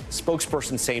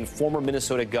 Spokesperson saying former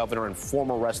Minnesota governor and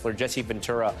former wrestler Jesse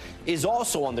Ventura is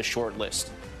also on the short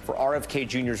list for RFK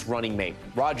Jr.'s running mate.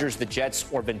 Rodgers, the Jets,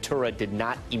 or Ventura did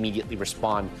not immediately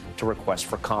respond to requests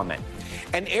for comment.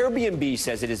 And Airbnb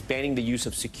says it is banning the use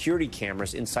of security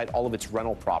cameras inside all of its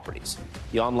rental properties.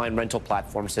 The online rental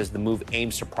platform says the move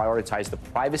aims to prioritize the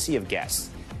privacy of guests.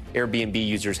 Airbnb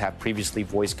users have previously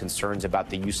voiced concerns about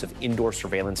the use of indoor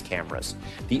surveillance cameras.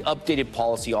 The updated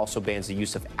policy also bans the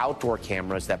use of outdoor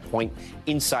cameras that point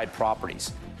inside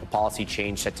properties. The policy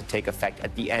change set to take effect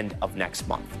at the end of next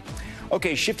month.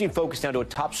 Okay, shifting focus now to a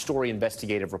top story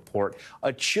investigative report.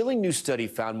 A chilling new study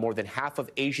found more than half of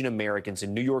Asian Americans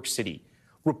in New York City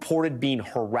reported being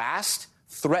harassed,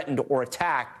 threatened, or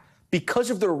attacked because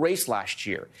of their race last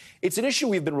year. It's an issue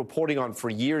we've been reporting on for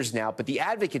years now, but the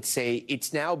advocates say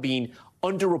it's now being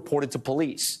underreported to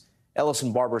police.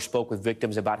 Ellison Barber spoke with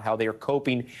victims about how they are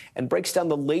coping and breaks down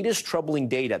the latest troubling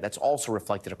data that's also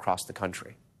reflected across the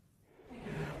country.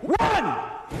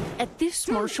 Run! At this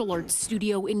martial arts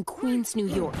studio in Queens, New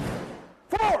York,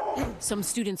 some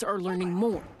students are learning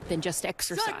more than just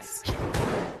exercise.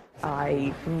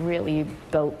 I really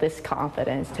built this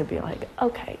confidence to be like,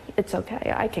 okay, it's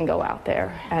okay. I can go out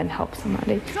there and help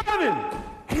somebody.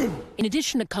 In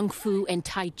addition to Kung Fu and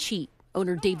Tai Chi,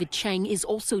 owner David Chang is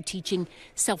also teaching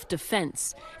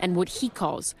self-defense and what he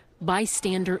calls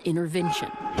bystander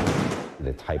intervention.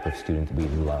 The type of student we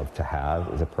love to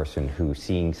have is a person who,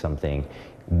 seeing something,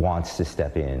 wants to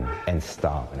step in and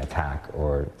stop an attack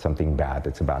or something bad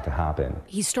that's about to happen.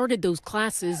 He started those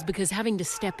classes because having to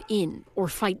step in or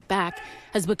fight back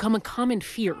has become a common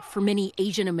fear for many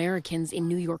Asian Americans in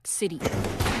New York City.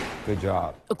 Good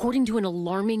job. According to an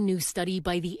alarming new study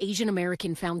by the Asian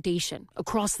American Foundation,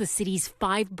 across the city's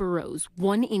 5 boroughs,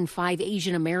 1 in 5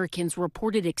 Asian Americans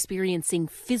reported experiencing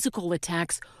physical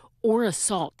attacks or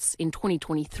assaults in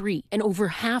 2023. And over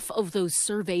half of those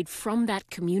surveyed from that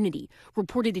community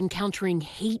reported encountering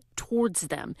hate towards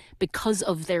them because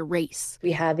of their race.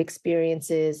 We have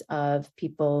experiences of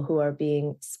people who are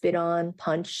being spit on,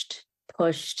 punched,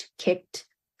 pushed, kicked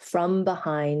from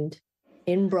behind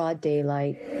in broad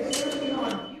daylight.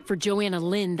 For Joanna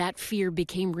Lynn, that fear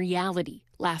became reality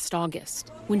last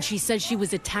August when she says she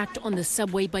was attacked on the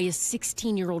subway by a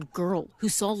 16-year-old girl who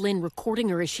saw Lynn recording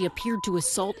her as she appeared to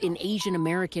assault an Asian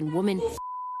American woman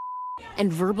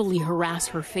and verbally harass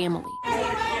her family.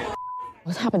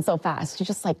 It happened so fast. She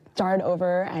just darted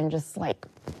over and just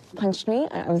punched me.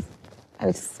 I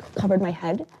was covered my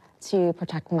head to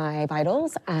protect my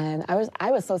vitals, and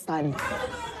I was so stunned.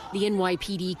 The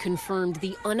NYPD confirmed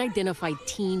the unidentified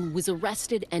teen was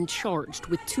arrested and charged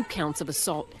with 2 counts of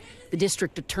assault. The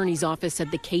district attorney's office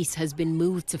said the case has been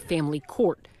moved to family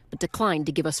court, but declined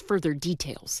to give us further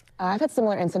details. I've had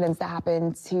similar incidents that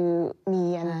happened to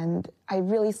me, and I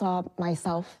really saw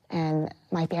myself and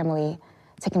my family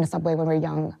taking the subway when we were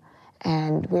young,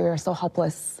 and we were so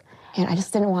helpless. And I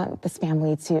just didn't want this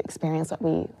family to experience what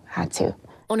we had to.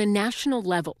 On a national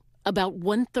level, about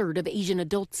 1/3 of Asian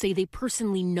adults say they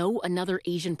personally know another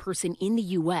Asian person in the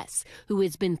U.S. who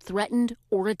has been threatened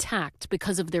or attacked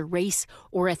because of their race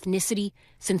or ethnicity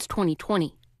since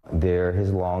 2020. There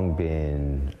has long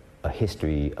been a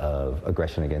history of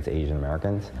aggression against Asian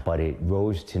Americans, but it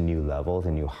rose to new levels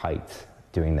and new heights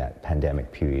during that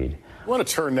pandemic period. I want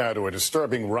to turn now to a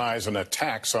disturbing rise in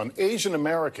attacks on Asian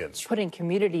Americans, putting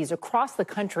communities across the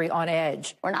country on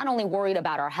edge. We're not only worried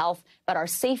about our health, but our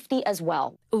safety as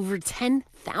well. Over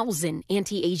 10,000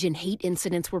 anti-Asian hate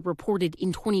incidents were reported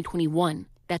in 2021.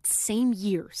 That same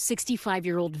year,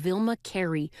 65-year-old Vilma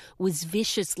Carey was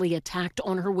viciously attacked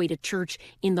on her way to church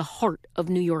in the heart of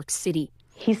New York City.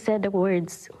 He said the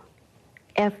words,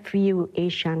 "F you,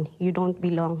 Asian, you don't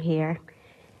belong here."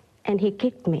 And he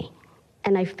kicked me.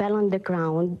 And I fell on the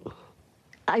ground.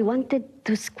 I wanted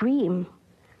to scream,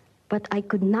 but I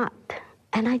could not.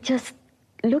 And I just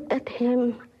looked at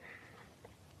him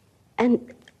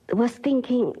and was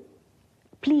thinking,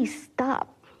 please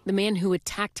stop. The man who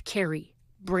attacked Carey,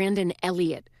 Brandon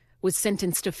Elliott, was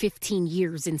sentenced to 15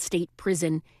 years in state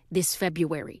prison this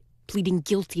February, pleading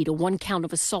guilty to 1 count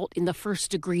of assault in the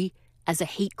first degree as a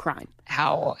hate crime.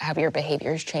 How have your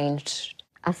behaviors changed?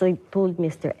 As I told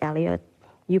Mr. Elliott,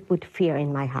 you put fear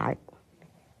in my heart,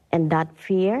 and that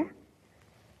fear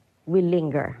will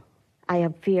linger. I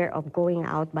have fear of going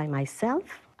out by myself.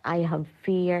 I have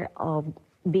fear of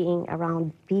being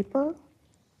around people.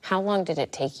 How long did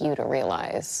it take you to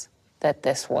realize that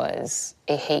this was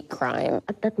a hate crime?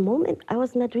 At that moment, I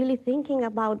was not really thinking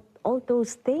about all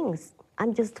those things.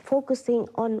 I'm just focusing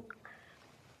on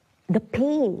the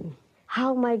pain.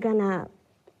 How am I gonna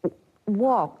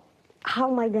walk? How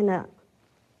am I gonna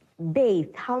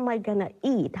bathe? How am I gonna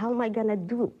eat? How am I gonna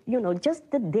do, just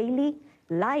the daily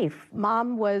life?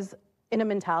 Mom was in a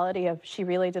mentality of she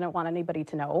really didn't want anybody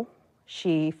to know.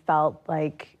 She felt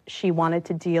like she wanted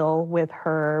to deal with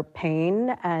her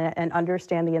pain and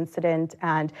understand the incident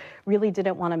and really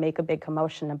didn't want to make a big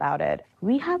commotion about it.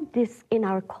 We have this in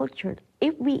our culture.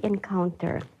 If we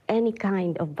encounter any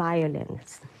kind of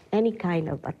violence, any kind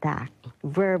of attack,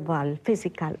 verbal,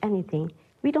 physical, anything,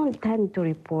 we don't tend to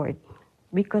report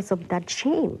because of that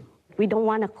shame. We don't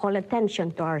want to call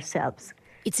attention to ourselves.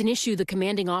 It's an issue the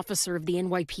commanding officer of the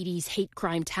NYPD's hate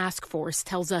crime task force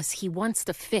tells us he wants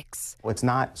to fix. It's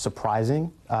not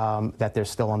surprising that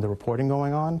there's still underreporting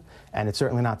going on, and it's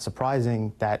certainly not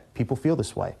surprising that people feel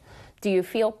this way. Do you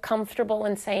feel comfortable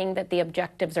in saying that the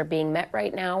objectives are being met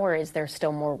right now, or is there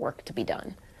still more work to be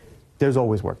done? There's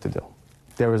always work to do.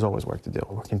 There is always work to do.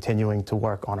 We're continuing to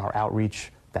work on our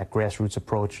outreach, that grassroots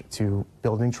approach to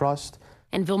building trust.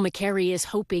 And Vilma Carey is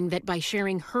hoping that by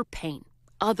sharing her pain,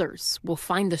 others will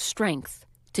find the strength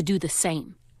to do the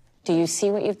same. Do you see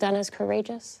what you've done as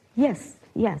courageous? Yes.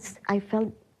 I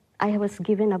felt I was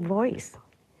given a voice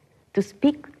to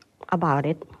speak about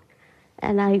it,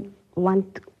 and I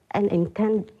want and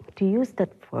intend to use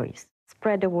that voice.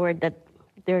 Spread the word that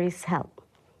there is help.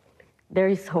 There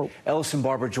is hope. Ellison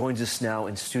Barber joins us now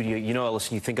in studio.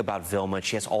 Ellison, you think about Vilma, and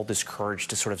she has all this courage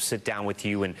to sort of sit down with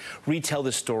you and retell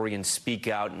the story and speak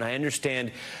out. And I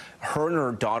understand her and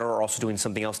her daughter are also doing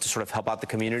something else to sort of help out the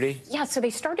community? Yeah, so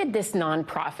they started this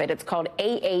nonprofit. It's called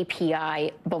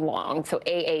AAPI Belong. So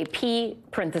AAP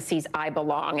parentheses I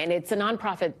Belong. And it's a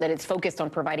nonprofit that is focused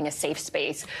on providing a safe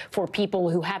space for people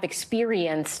who have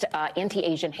experienced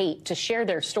anti-Asian hate to share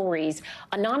their stories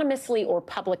anonymously or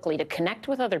publicly, to connect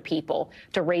with other people,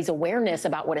 to raise awareness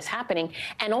about what is happening.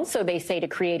 And also, they say, to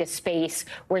create a space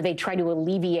where they try to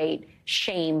alleviate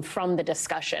shame from the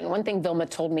discussion. One thing Vilma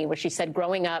told me was, she said,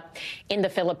 growing up in the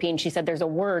Philippines, she said there's a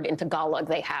word in Tagalog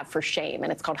they have for shame,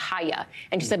 and it's called haya.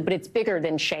 And she said, but it's bigger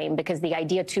than shame, because the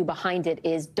idea too behind it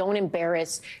is don't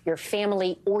embarrass your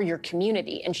family or your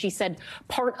community. And she said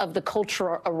part of the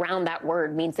culture around that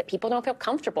word means that people don't feel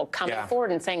comfortable coming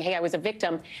forward and saying, hey, I was a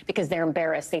victim, because they're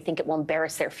embarrassed. They think it will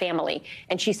embarrass their family.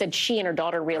 And she said she and her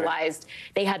daughter realized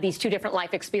they had these two different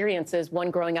life experiences, one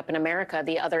growing up in America,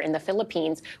 the other in the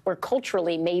Philippines, where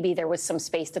culturally maybe there was some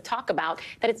space to talk about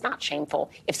that it's not shameful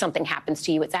if something happens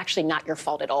to you. It's actually not your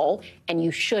fault at all, and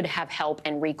you should have help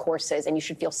and recourses, and you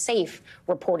should feel safe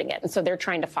reporting it. And so they're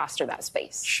trying to foster that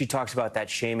space. She talks about that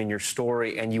shame in your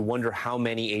story, and you wonder how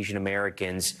many Asian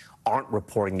Americans aren't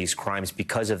reporting these crimes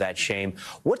because of that shame.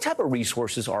 What type of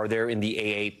resources are there in the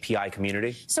AAPI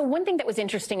community? So one thing that was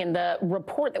interesting in the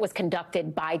report that was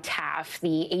conducted by TAF,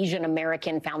 the Asian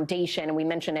American Foundation, and we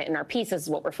mentioned it in our piece, this is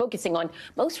what we're focusing on,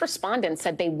 most respondents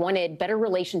said they wanted better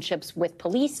relationships with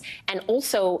police and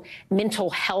also mental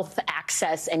health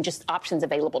access and just options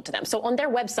available to them. So on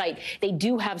their website, they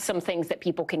do have some things that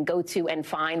people can go to and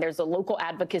find. There's a local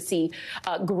advocacy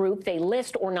group they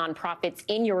list, or nonprofits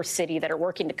in your city that are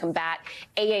working to combat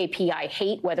AAPI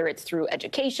hate, whether it's through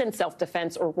education,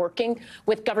 self-defense, or working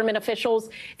with government officials.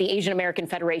 The Asian American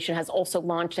Federation has also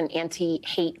launched an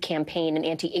anti-hate campaign, an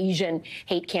anti-Asian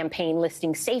hate campaign,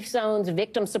 listing safe zones,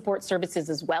 victim support services,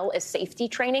 as well as safety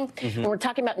training. When we're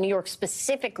talking about New York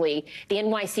specifically, the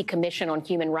NYC Commission on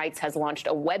Human Rights has launched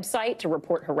a website to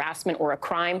report harassment or a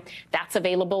crime. That's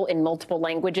available in multiple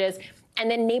languages. And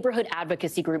then neighborhood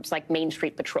advocacy groups like Main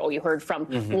Street Patrol, you heard from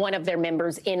one of their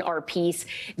members in our piece.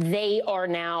 They are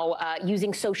now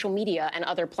using social media and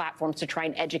other platforms to try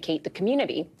and educate the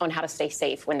community on how to stay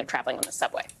safe when they're traveling on the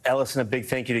subway. Ellison, a big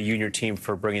thank you to you and your team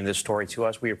for bringing this story to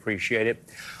us. We appreciate it.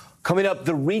 Coming up,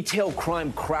 the retail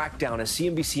crime crackdown, a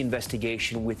CNBC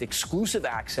investigation with exclusive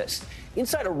access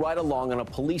inside a ride-along on a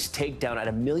police takedown at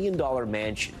 $1 million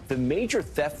mansion. The major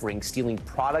theft ring stealing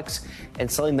products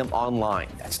and selling them online.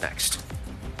 That's next.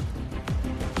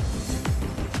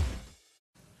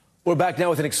 We're back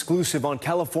now with an exclusive on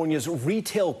California's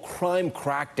retail crime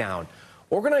crackdown.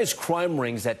 Organized crime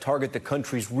rings that target the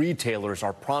country's retailers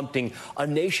are prompting a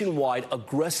nationwide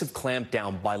aggressive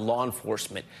clampdown by law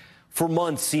enforcement. For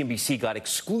months, CNBC got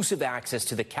exclusive access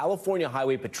to the California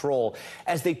Highway Patrol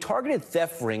as they targeted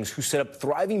theft rings who set up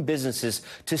thriving businesses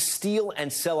to steal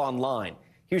and sell online.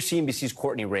 Here's CNBC's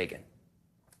Courtney Reagan.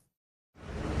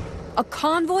 A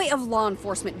convoy of law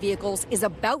enforcement vehicles is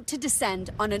about to descend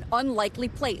on an unlikely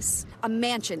place, a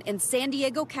mansion in San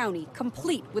Diego County,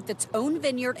 complete with its own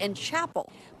vineyard and chapel.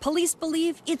 Police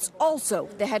believe it's also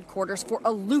the headquarters for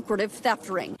a lucrative theft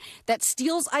ring that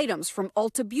steals items from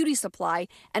Ulta Beauty Supply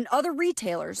and other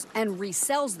retailers and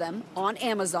resells them on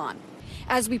Amazon.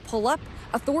 As we pull up,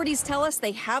 authorities tell us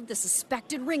they have the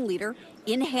suspected ringleader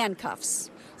in handcuffs.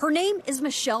 Her name is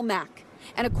Michelle Mack.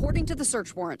 And according to the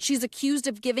search warrant, she's accused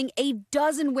of giving a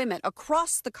dozen women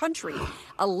across the country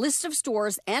a list of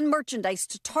stores and merchandise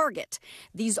to target.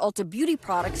 These Ulta Beauty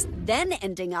products then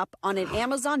ending up on an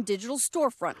Amazon digital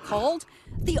storefront called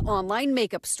the Online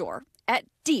Makeup Store at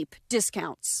deep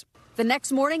discounts. The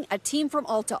next morning, a team from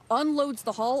Ulta unloads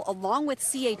the haul along with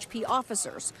CHP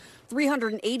officers,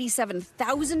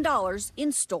 $387,000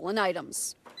 in stolen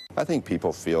items. I think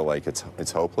people feel like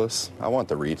it's hopeless. I want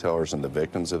the retailers and the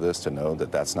victims of this to know that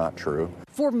that's not true.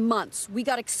 For months, we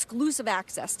got exclusive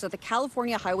access to the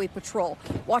California Highway Patrol,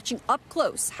 watching up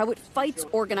close how it fights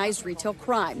organized retail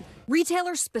crime.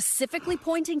 Retailers specifically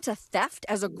pointing to theft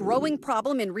as a growing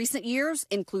problem in recent years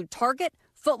include Target,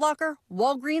 Foot Locker,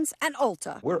 Walgreens, and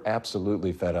Ulta. We're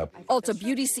absolutely fed up. Ulta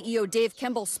Beauty CEO Dave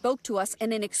Kimball spoke to us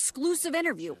in an exclusive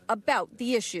interview about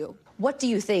the issue. What do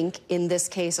you think in this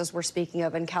case, as we're speaking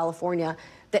of in California,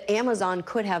 that Amazon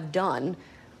could have done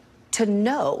to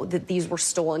know that these were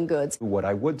stolen goods? What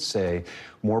I would say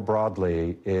more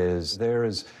broadly is there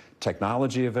is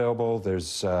technology available.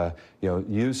 There's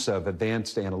use of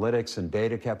advanced analytics and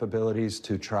data capabilities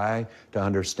to try to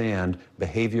understand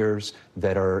behaviors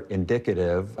that are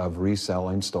indicative of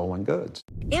reselling stolen goods.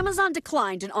 Amazon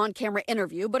declined an on-camera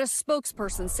interview, but a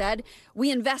spokesperson said, "We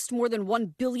invest more than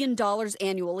 $1 billion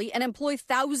annually and employ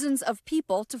thousands of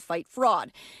people to fight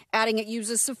fraud," adding it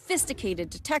uses sophisticated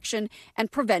detection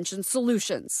and prevention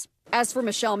solutions. As for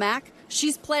Michelle Mack,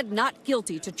 she's pled not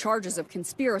guilty to charges of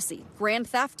conspiracy, grand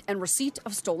theft, and receipt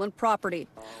of stolen property.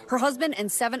 Her husband and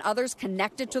 7 others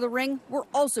connected to the ring were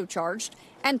also charged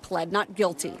and pled not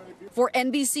guilty. For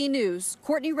NBC News,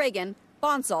 Courtney Reagan,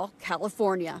 Bonsall,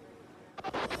 California.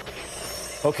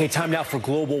 Okay, time now for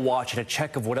Global Watch and a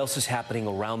check of what else is happening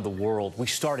around the world. We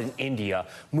start in India,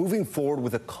 moving forward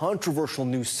with a controversial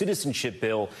new citizenship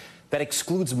bill that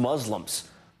excludes Muslims.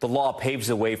 The law paves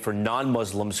the way for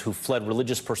non-Muslims who fled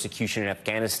religious persecution in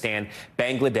Afghanistan,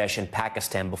 Bangladesh, and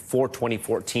Pakistan before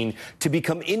 2014 to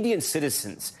become Indian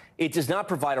citizens. It does not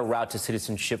provide a route to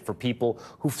citizenship for people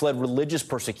who fled religious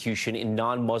persecution in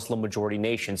non-Muslim majority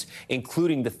nations,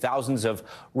 including the thousands of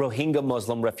Rohingya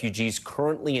Muslim refugees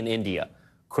currently in India.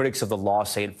 Critics of the law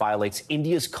say it violates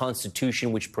India's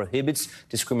constitution, which prohibits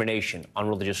discrimination on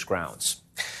religious grounds.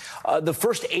 The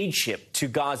first aid ship to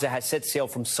Gaza has set sail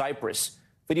from Cyprus.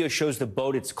 Video shows the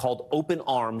boat, it's called Open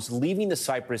Arms, leaving the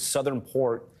Cyprus southern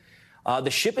port. The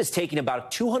ship is taking about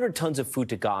 200 tons of food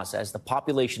to Gaza as the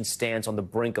population stands on the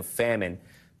brink of famine.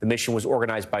 The mission was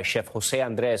organized by Chef Jose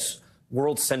Andres,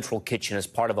 World Central Kitchen, as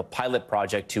part of a pilot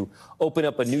project to open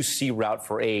up a new sea route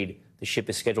for aid. The ship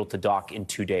is scheduled to dock in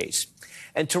 2 days.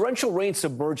 And torrential rain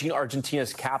submerging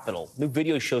Argentina's capital. New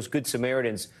video shows Good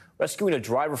Samaritans rescuing a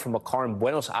driver from a car in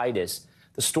Buenos Aires.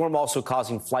 The storm also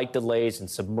causing flight delays and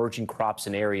submerging crops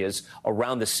in areas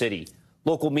around the city.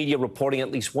 Local media reporting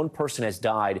at least one person has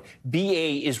died.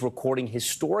 BA is recording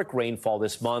historic rainfall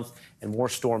this month, and more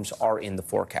storms are in the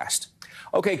forecast.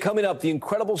 Okay, coming up, the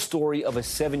incredible story of a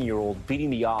 7-year-old beating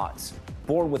the odds.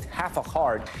 Born with half a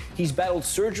heart, he's battled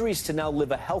surgeries to now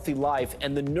live a healthy life,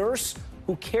 and the nurse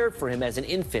who cared for him as an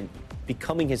infant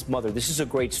becoming his mother. This is a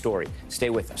great story. Stay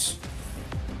with us.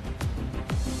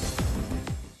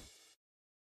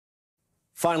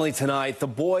 Finally tonight, the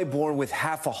boy born with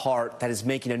half a heart that is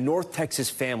making a North Texas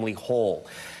family whole.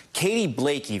 Katie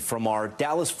Blakey from our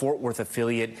Dallas-Fort Worth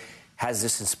affiliate has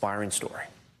this inspiring story.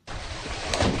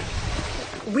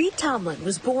 Reed Tomlin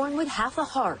was born with half a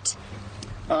heart.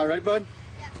 Ready, bud?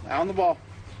 Out on the ball.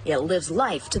 It lives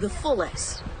life to the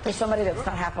fullest. For somebody that's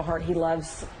got half a heart, he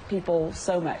loves people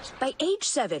so much. By age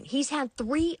 7, he's had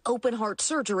 3 open heart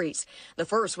surgeries. The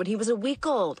first when he was a week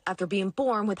old after being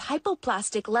born with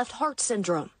hypoplastic left heart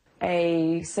syndrome.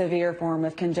 A severe form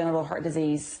of congenital heart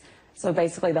disease. So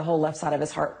basically the whole left side of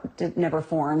his heart never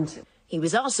formed. He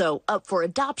was also up for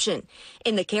adoption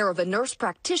in the care of a nurse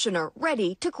practitioner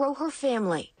ready to grow her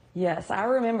family. Yes, I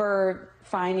remember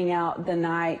finding out the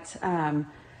night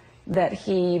that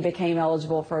he became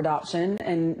eligible for adoption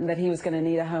and that he was going to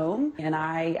need a home. And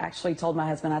I actually told my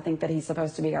husband, I think that he's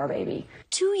supposed to be our baby.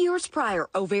 2 years prior,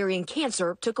 ovarian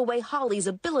cancer took away Holly's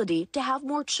ability to have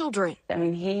more children. I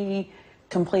mean, he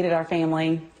completed our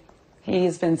family. He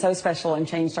has been so special and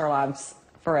changed our lives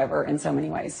forever in so many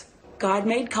ways. God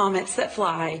made comets that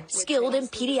fly. Skilled in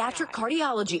pediatric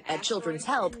cardiology at Children's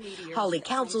Health, Holly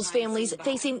counsels families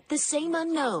facing the same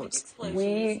unknowns.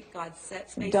 We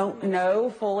don't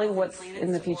know fully what's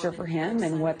in the future for him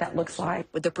and what that looks like.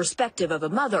 With the perspective of a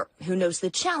mother who knows the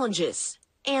challenges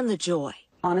and the joy.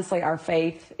 Honestly, our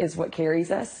faith is what carries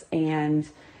us. And,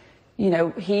 you know,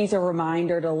 he's a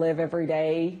reminder to live every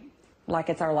day like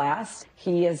it's our last.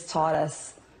 He has taught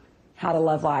us how to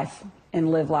love life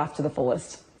and live life to the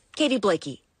fullest. Katie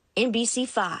Blakey, NBC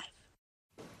 5.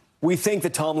 We thank the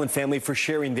Tomlin family for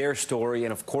sharing their story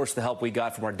and, of course, the help we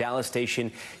got from our Dallas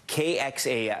station,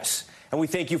 KXAS. And we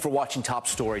thank you for watching Top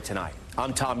Story tonight.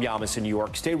 I'm Tom Llamas in New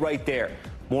York. Stay right there.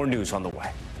 More news on the way.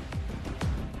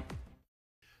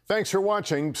 Thanks for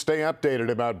watching. Stay updated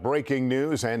about breaking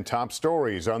news and top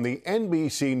stories on the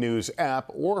NBC News app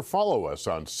or follow us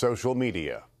on social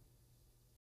media.